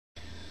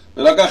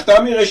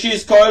V'lakachtami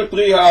reshis koel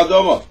pri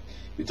ha'adama.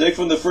 You take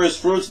from the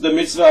first fruits the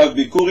mitzvah of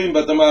bikorim,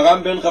 but the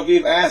Maharam ben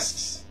Chaviv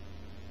asks.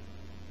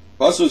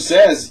 Pasuk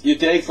says you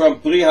take from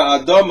pri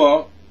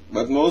ha'adama,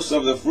 but most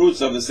of the fruits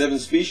of the 7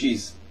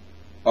 species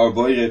are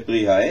boire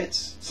pri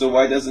ha'etz. So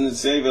why doesn't it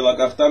say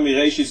v'lakachtami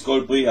reshis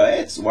koel pri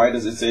ha'etz? Why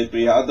does it say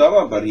pri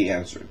ha'adama? But he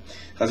answered.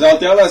 Chazal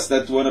tell us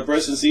that when a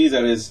person sees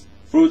that his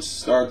fruits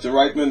start to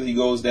ripen, he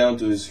goes down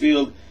to his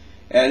field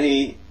and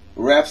he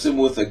wraps them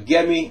with a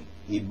gemi.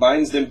 He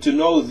binds them to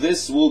know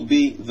this will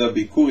be the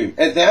bikurim.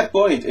 At that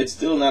point, it's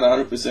still not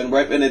 100%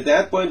 ripe. And at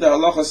that point, the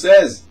halacha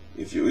says,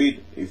 if you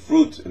eat a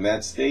fruit in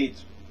that state,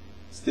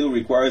 it still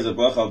requires a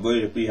bracha of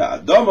boire pri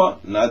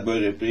ha'adama, not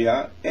boire pri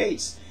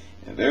ha'etz.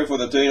 And therefore,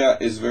 the Torah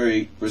is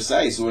very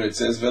precise when it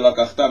says,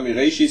 V'lakachta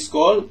mireshis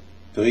kol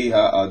pri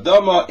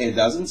ha'adama. It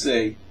doesn't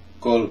say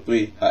kol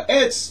pri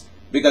ha'etz,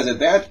 because at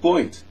that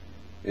point,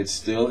 it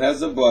still has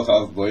the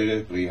bracha of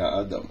boire pri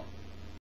ha'adama.